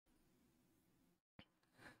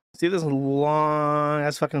See this long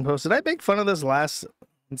ass fucking post? Did I make fun of this last?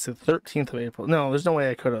 It's the 13th of April. No, there's no way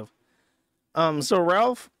I could have. So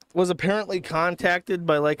Ralph was apparently contacted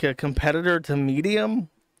by like a competitor to Medium.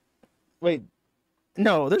 Wait,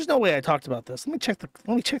 no, there's no way I talked about this. Let me check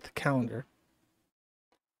the calendar.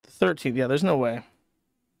 The 13th. Yeah, there's no way.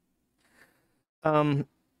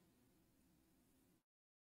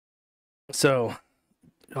 So,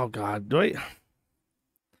 oh God, I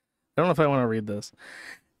don't know if I want to read this.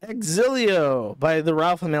 Exilo by the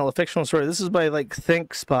Ralphamale, a fictional story. This is by like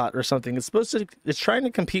ThinkSpot or something. It's trying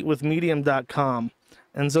to compete with Medium.com.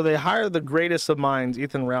 And so they hire the greatest of minds,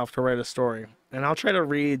 Ethan Ralph, to write a story. And I'll try to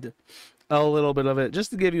read a little bit of it just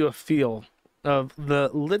to give you a feel of the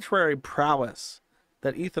literary prowess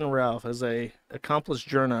that Ethan Ralph, as a accomplished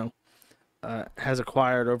journo, has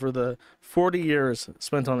acquired over the 40 years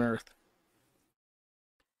spent on Earth.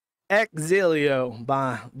 Exilo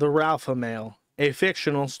by the Ralphamale, a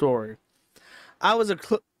fictional story. I was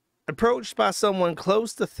approached by someone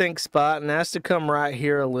close to ThinkSpot and asked to come right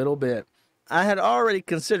here a little bit. I had already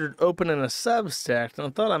considered opening a Substack, and I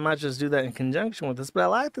thought I might just do that in conjunction with this, but I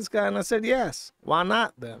like this guy, and I said yes. Why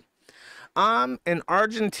not, then? I'm in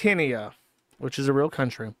Argentina, which is a real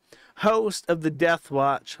country, host of the Death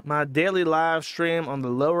Watch, my daily live stream on the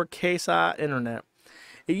lowercase I internet.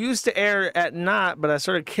 It used to air at night, but I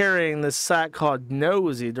started carrying this site called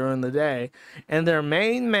Nosy during the day, and their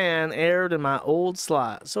main man aired in my old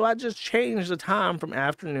slot, so I just changed the time from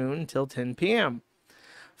afternoon until 10 p.m.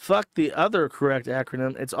 Fuck the other correct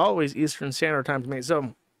acronym. It's always Eastern Standard Time to me.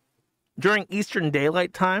 So during Eastern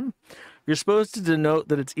Daylight Time, you're supposed to denote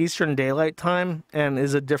that it's Eastern Daylight Time and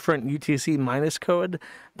is a different UTC minus code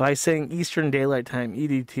by saying Eastern Daylight Time,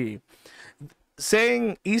 EDT.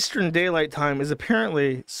 Saying Eastern Daylight Time is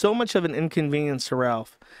apparently so much of an inconvenience to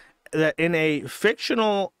Ralph that in a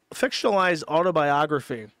fictionalized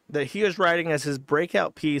autobiography that he is writing as his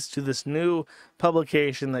breakout piece to this new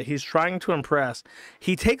publication that he's trying to impress,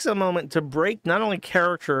 he takes a moment to break not only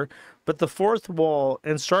character but the fourth wall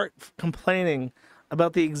and start complaining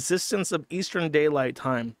about the existence of Eastern Daylight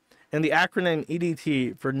Time and the acronym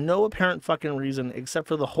EDT for no apparent fucking reason except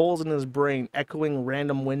for the holes in his brain echoing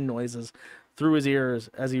random wind noises through his ears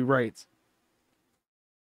as he writes.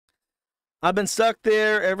 I've been stuck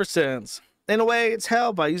there ever since. In a way, it's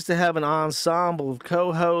help. I used to have an ensemble of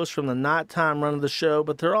co-hosts from the nighttime run of the show,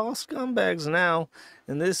 but they're all scumbags now.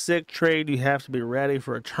 In this sick trade, you have to be ready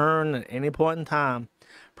for a turn at any point in time.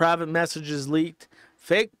 Private messages leaked,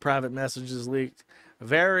 fake private messages leaked,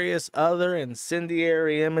 various other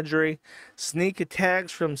incendiary imagery, sneak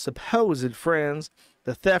attacks from supposed friends,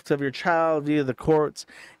 the theft of your child via the courts.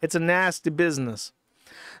 It's a nasty business.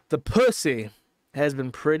 The pussy has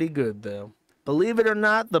been pretty good, though. Believe it or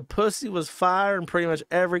not, the pussy was fire in pretty much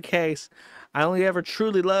every case. I only ever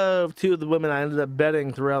truly loved two of the women I ended up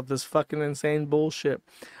betting throughout this fucking insane bullshit.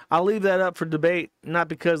 I'll leave that up for debate, not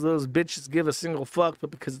because those bitches give a single fuck,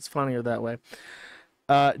 but because it's funnier that way.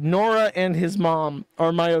 Nora and his mom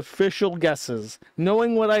are my official guesses.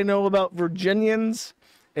 Knowing what I know about Virginians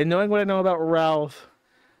and knowing what I know about Ralph,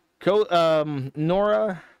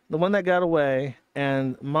 Nora, the one that got away,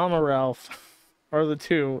 and Mama Ralph are the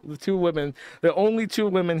two women, the only two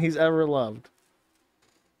women he's ever loved.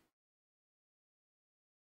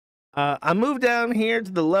 I moved down here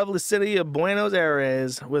to the lovely city of Buenos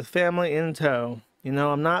Aires with family in tow. You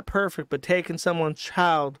know, I'm not perfect, but taking someone's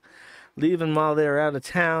child, leaving while they're out of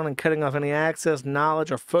town, and cutting off any access,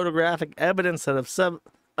 knowledge, or photographic evidence of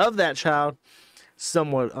that child,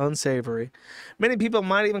 somewhat unsavory. Many people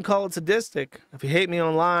might even call it sadistic. If you hate me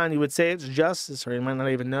online, you would say it's justice, or you might not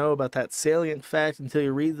even know about that salient fact until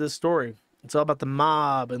you read this story. It's all about the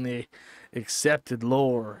mob and the accepted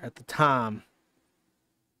lore at the time.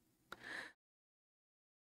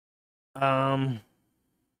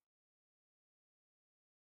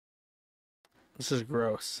 This is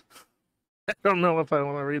gross. I don't know if I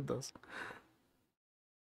want to read this.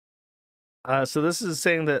 So this is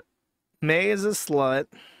saying that May is a slut.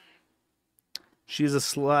 She's a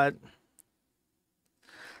slut.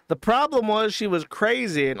 The problem was she was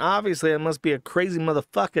crazy, and obviously I must be a crazy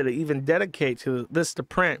motherfucker to even dedicate to this to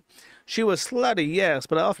print. She was slutty, yes,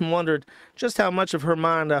 but I often wondered just how much of her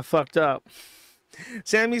mind I fucked up.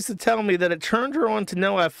 Sam used to tell me that it turned her on to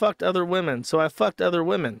know I fucked other women, so I fucked other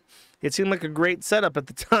women. It seemed like a great setup at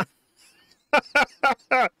the time.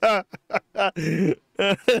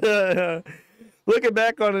 Looking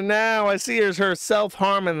back on it now, I see her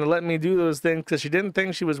self-harming and letting me do those things because she didn't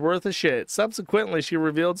think she was worth a shit. Subsequently, she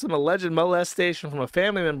revealed some alleged molestation from a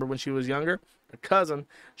family member when she was younger, a cousin.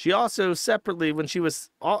 She also separately, when she was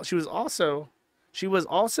also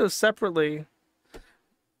separately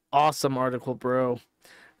awesome article, bro.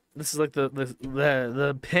 This is like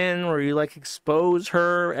the pin where you like expose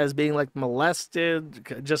her as being like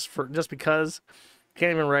molested just because.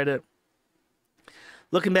 Can't even write it.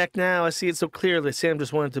 Looking back now, I see it so clearly. Sam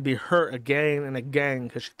just wanted to be hurt again and again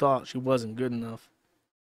because she thought she wasn't good enough.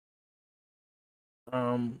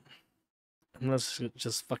 Unless it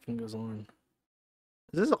just fucking goes on.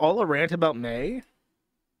 Is this all a rant about May?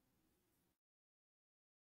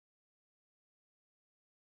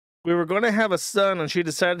 We were going to have a son, and she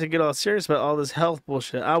decided to get all serious about all this health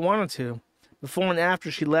bullshit. I wanted to. Before and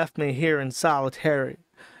after she left me here in solitary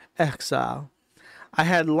exile. I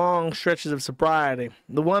had long stretches of sobriety.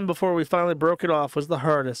 The one before we finally broke it off was the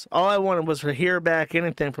hardest. All I wanted was to hear back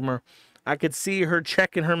anything from her. I could see her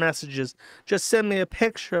checking her messages. Just send me a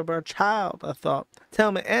picture of our child, I thought.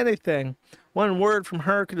 Tell me anything. One word from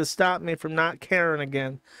her could have stopped me from not caring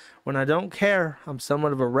again. When I don't care, I'm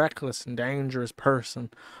somewhat of a reckless and dangerous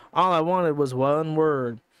person. All I wanted was one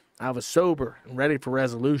word. I was sober and ready for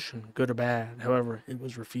resolution, good or bad. However, it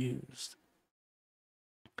was refused.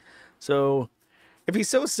 So, if he's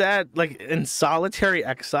so sad, like, in solitary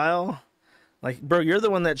exile, like, bro, you're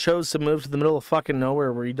the one that chose to move to the middle of fucking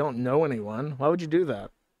nowhere where you don't know anyone. Why would you do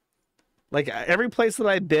that? Like, every place that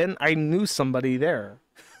I've been, I knew somebody there.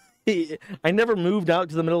 I never moved out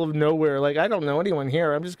to the middle of nowhere. Like, I don't know anyone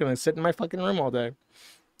here. I'm just gonna sit in my fucking room all day.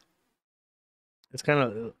 It's kind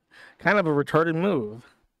of a retarded move.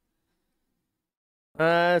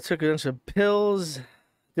 Took a bunch of pills,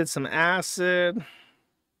 did some acid,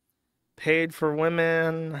 paid for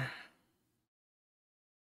women.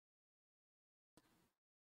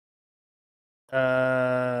 I'm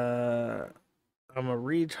a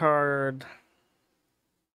retard.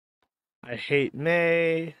 I hate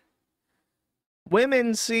May.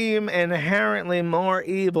 Women seem inherently more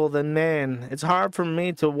evil than men. It's hard for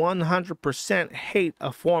me to 100% hate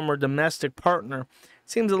a former domestic partner. It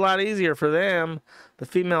seems a lot easier for them. The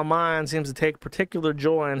female mind seems to take particular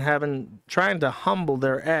joy in trying to humble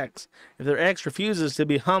their ex. If their ex refuses to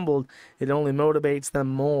be humbled, it only motivates them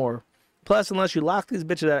more. Plus, unless you lock these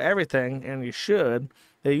bitches out of everything, and you should,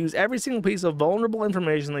 they use every single piece of vulnerable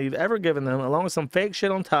information that you've ever given them, along with some fake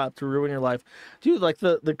shit on top to ruin your life. Dude, like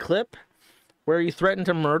the clip where you threaten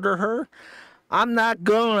to murder her? I'm not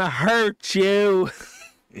gonna hurt you,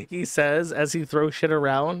 he says as he throws shit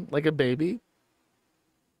around like a baby.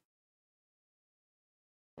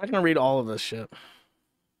 I'm not gonna read all of this shit.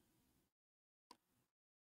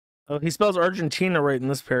 Oh, he spells Argentina right in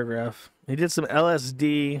this paragraph. He did some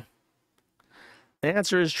LSD. The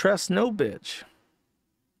answer is trust no bitch.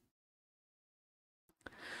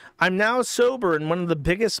 I'm now sober in one of the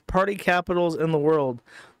biggest party capitals in the world.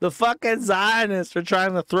 The fucking Zionists are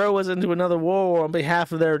trying to throw us into another war on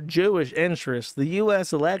behalf of their Jewish interests. The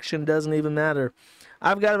U.S. election doesn't even matter.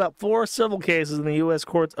 I've got about 4 civil cases in the U.S.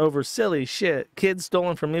 courts over silly shit. Kids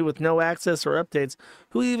stolen from me with no access or updates.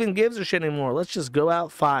 Who even gives a shit anymore? Let's just go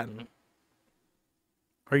out fighting.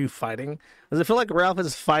 Are you fighting? Does it feel like Ralph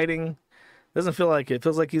is fighting? Doesn't feel like it. It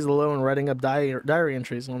feels like he's alone writing up diary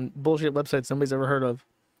entries on bullshit websites nobody's ever heard of.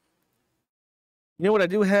 You know what I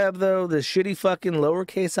do have, though? The shitty fucking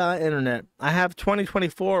lowercase I internet. I have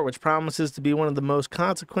 2024, which promises to be one of the most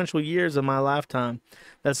consequential years of my lifetime.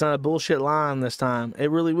 That's not a bullshit line this time.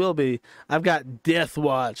 It really will be. I've got Death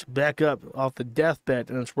Watch back up off the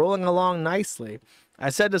deathbed, and it's rolling along nicely.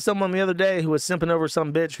 I said to someone the other day who was simping over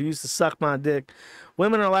some bitch who used to suck my dick,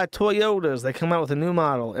 women are like Toyotas. They come out with a new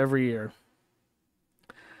model every year.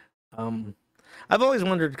 I've always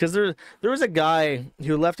wondered, because there was a guy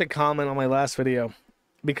who left a comment on my last video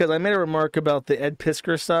because I made a remark about the Ed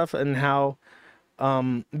Piskor stuff and how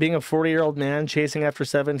being a 40-year-old man chasing after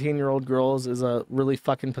 17-year-old girls is a really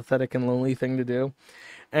fucking pathetic and lonely thing to do.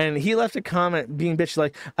 And he left a comment being bitchy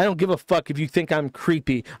like, I don't give a fuck if you think I'm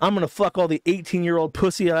creepy. I'm gonna fuck all the 18-year-old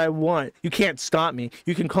pussy I want. You can't stop me.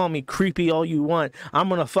 You can call me creepy all you want. I'm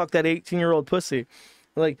gonna fuck that 18-year-old pussy.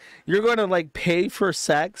 Like, you're gonna like pay for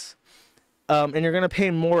sex. And you're going to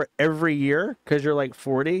pay more every year because you're like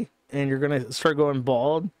 40 and you're going to start going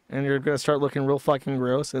bald and you're going to start looking real fucking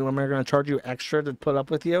gross. And women are going to charge you extra to put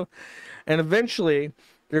up with you. And eventually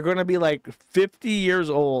you're going to be like 50 years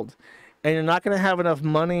old and you're not going to have enough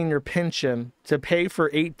money in your pension to pay for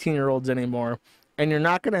 18-year-olds anymore. And you're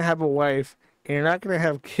not going to have a wife and you're not going to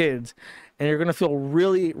have kids. And you're going to feel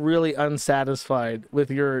really, really unsatisfied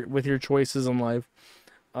with your choices in life.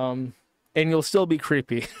 And you'll still be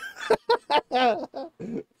creepy.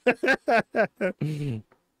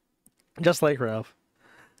 Just like Ralph.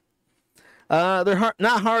 They're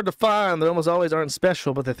not hard to find. They almost always aren't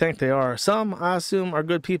special, but they think they are. Some, I assume, are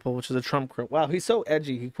good people, which is a Trump quote. Wow, he's so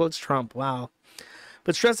edgy. He quotes Trump. Wow.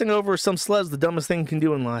 But stressing over some slud's the dumbest thing you can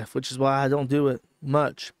do in life, which is why I don't do it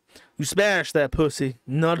much. You smash that pussy,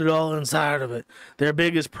 nut it all inside of it. Their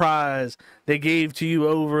biggest prize they gave to you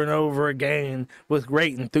over and over again with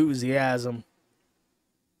great enthusiasm.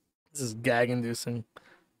 This is gag-inducing.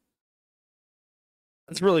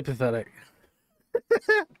 It's really pathetic.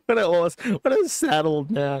 What a sad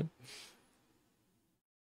old man.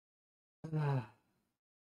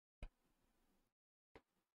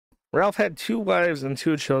 Ralph had 2 wives and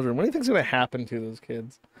 2 children. What do you think's gonna happen to those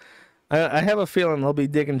kids? I have a feeling they'll be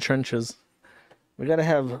digging trenches. We gotta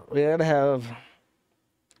have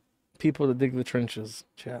people to dig the trenches,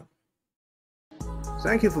 chat.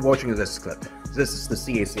 Thank you for watching this clip. This is the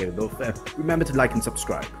CACA Welfare. Remember to like and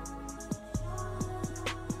subscribe.